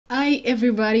Hi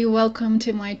everybody, welcome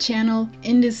to my channel.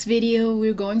 In this video,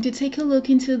 we're going to take a look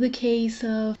into the case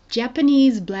of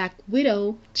Japanese Black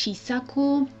Widow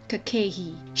Chisako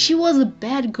Kakehi. She was a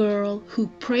bad girl who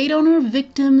preyed on her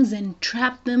victims and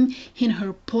trapped them in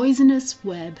her poisonous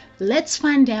web. Let's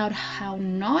find out how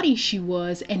naughty she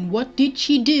was and what did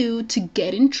she do to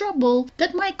get in trouble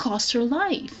that might cost her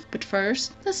life. But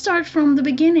first, let's start from the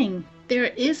beginning. There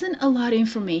isn't a lot of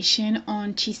information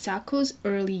on Chisako's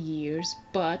early years,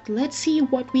 but let's see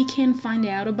what we can find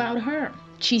out about her.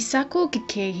 Chisako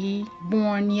Kakehi,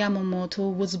 born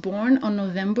Yamamoto, was born on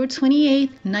November 28,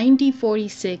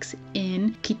 1946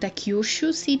 in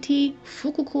Kitakyushu City,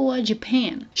 Fukuoka,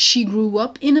 Japan. She grew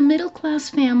up in a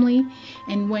middle-class family,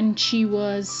 and when she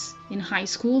was in high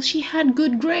school, she had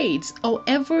good grades.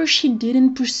 However, she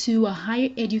didn't pursue a higher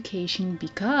education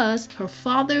because her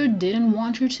father didn't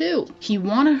want her to. He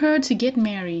wanted her to get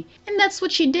married, and that's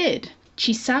what she did.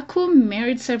 Chisako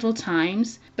married several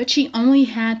times, but she only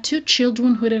had 2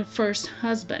 children with her first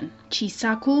husband.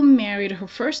 Chisako married her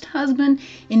first husband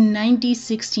in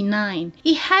 1969.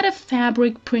 He had a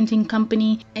fabric printing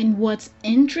company, and what's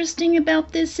interesting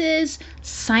about this is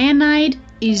cyanide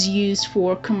is used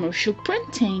for commercial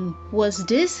printing. Was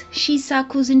this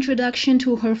Chisako's introduction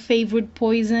to her favorite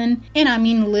poison? And I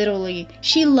mean literally,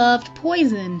 she loved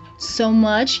poison so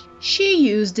much she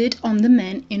used it on the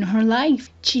men in her life.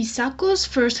 Chisako's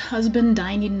first husband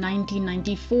died in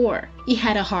 1994. He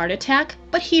had a heart attack,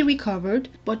 but he recovered.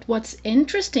 But what's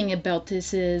interesting about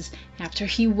this is, after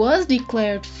he was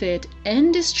declared fit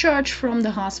and discharged from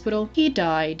the hospital, he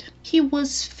died. He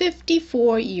was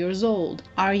 54 years old.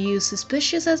 Are you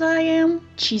suspicious as I am?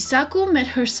 Chisako met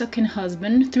her second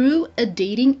husband through a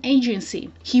dating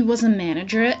agency. He was a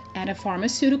manager at a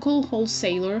pharmaceutical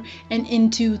wholesaler, and in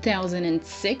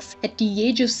 2006, at the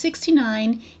age of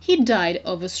 69, he died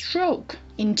of a stroke.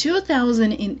 In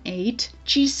 2008,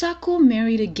 Chisako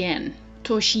married again.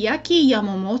 Toshiaki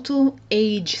Yamamoto,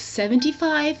 age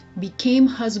 75, became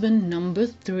husband number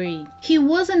 3. He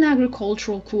was an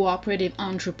agricultural cooperative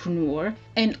entrepreneur,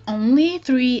 and only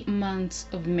 3 months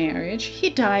of marriage, he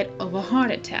died of a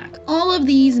heart attack. All of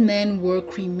these men were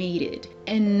cremated,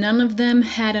 and none of them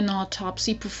had an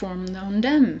autopsy performed on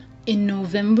them. In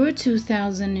November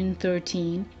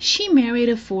 2013, she married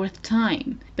a 4th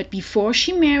time, but before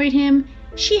she married him,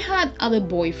 she had other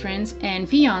boyfriends and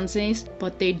fiancés,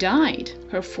 but they died.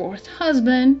 Her 4th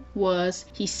husband was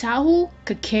Chisako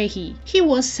Kakehi. He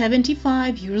was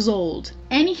 75 years old,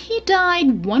 and he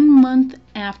died 1 month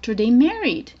after they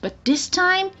married. But this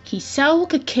time, Chisako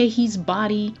Kakehi's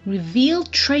body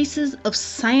revealed traces of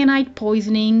cyanide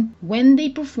poisoning when they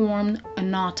performed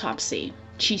an autopsy.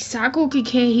 Chisako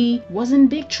Kakehi was in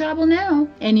big trouble now,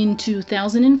 and in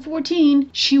 2014,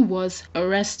 she was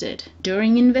arrested.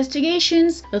 During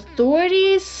investigations,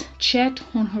 authorities checked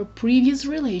on her previous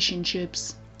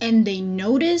relationships, and they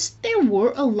noticed there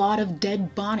were a lot of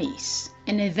dead bodies.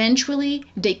 And eventually,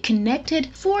 they connected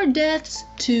 4 deaths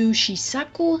to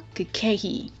Chisako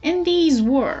Kakehi. And these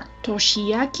were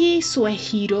Toshiaki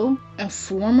Suehiro, a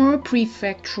former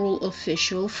prefectural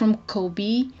official from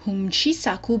Kobe whom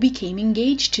Chisako became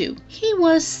engaged to. He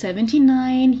was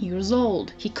 79 years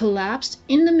old. He collapsed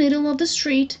in the middle of the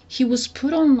street. He was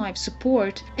put on life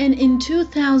support, and in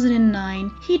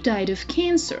 2009, he died of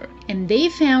cancer. And they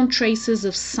found traces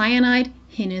of cyanide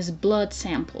in his blood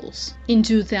samples. In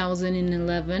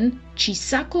 2011,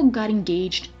 Chisako got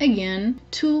engaged again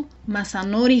to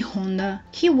Masanori Honda.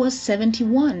 He was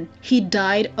 71. He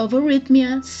died of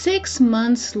arrhythmia 6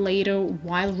 months later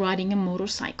while riding a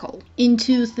motorcycle. In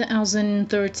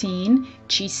 2013,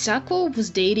 Chisako was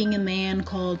dating a man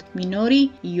called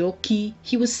Minori Yoki.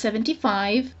 He was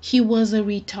 75. He was a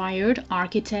retired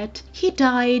architect. He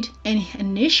died, and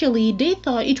initially they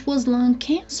thought it was lung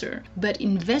cancer, but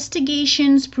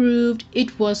investigations proved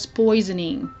it was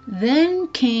poisoning. Then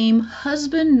came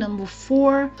husband number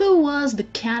 4, who was the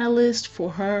catalyst for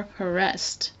her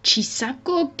arrest.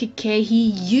 Chisako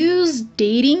Kakehi used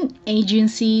dating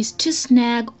agencies to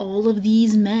snag all of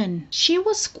these men. She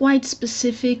was quite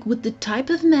specific with the type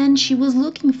of men she was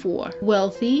looking for: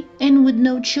 wealthy and with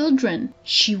no children.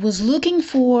 She was looking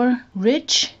for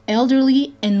rich,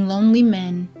 elderly, and lonely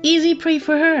men. Easy prey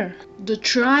for her. The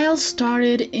trial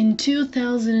started in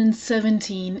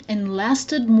 2017 and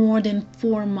lasted more than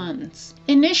 4 months.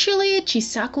 Initially,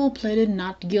 Chisako pleaded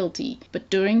not guilty, but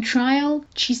during trial,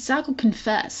 Chisako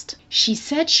confessed. She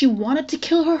said she wanted to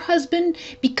kill her husband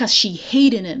because she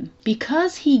hated him,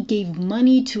 because he gave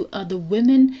money to other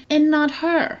women and not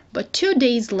her. But 2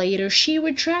 days later, she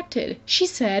retracted. She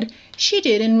said she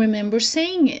didn't remember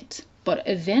saying it. But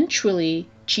eventually,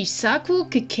 Chisako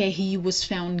Kakehi was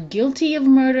found guilty of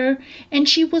murder, and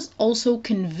she was also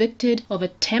convicted of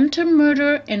attempted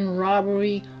murder and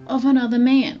robbery of another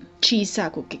man.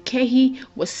 Chisako Kakehi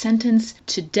was sentenced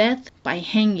to death by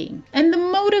hanging, and the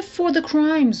motive for the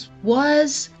crimes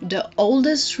was the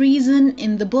oldest reason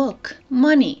in the book: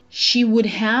 money. She would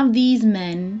have these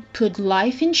men put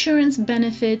life insurance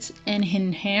benefits and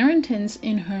inheritance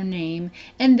in her name,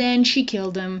 and then she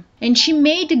killed them. And she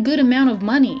made a good amount of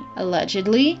money.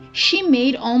 Allegedly, she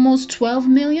made almost $12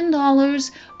 million,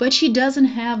 but she doesn't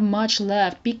have much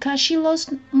left because she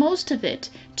lost most of it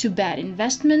to bad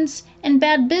investments and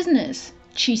bad business.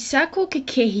 Chisako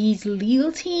Kakehi's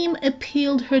legal team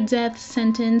appealed her death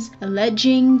sentence,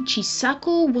 alleging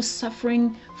Chisako was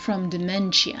suffering from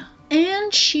dementia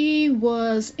and she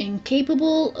was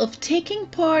incapable of taking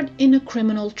part in a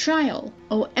criminal trial.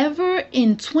 However,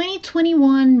 in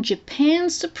 2021,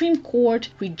 Japan's Supreme Court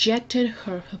rejected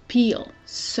her appeal.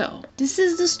 So, this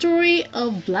is the story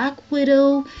of Black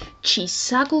Widow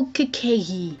Chisako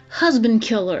Kakehi, husband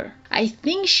killer. I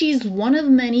think she's one of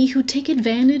many who take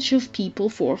advantage of people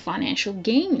for financial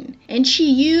gain, and she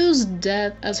used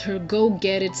death as her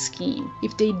go-get-it scheme.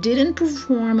 If they didn't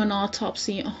perform an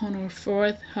autopsy on her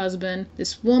fourth husband,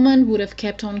 this woman would have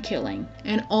kept on killing,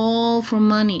 and all for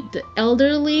money. The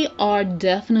elderly are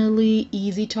definitely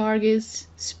easy targets,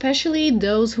 especially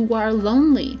those who are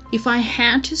lonely. If I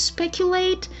had to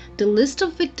speculate, the list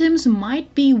of victims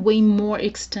might be way more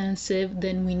extensive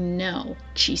than we know.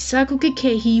 Chisako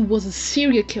Kakehi was a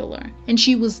serial killer, and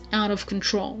she was out of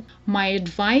control. My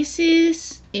advice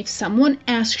is, if someone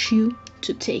asks you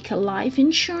to take a life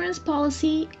insurance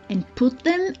policy and put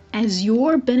them as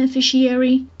your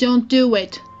beneficiary, don't do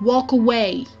it. Walk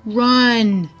away.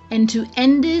 Run. And to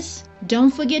end this,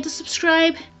 don't forget to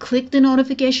subscribe, click the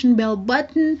notification bell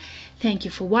button. Thank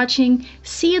you for watching.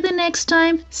 See you the next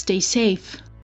time. Stay safe.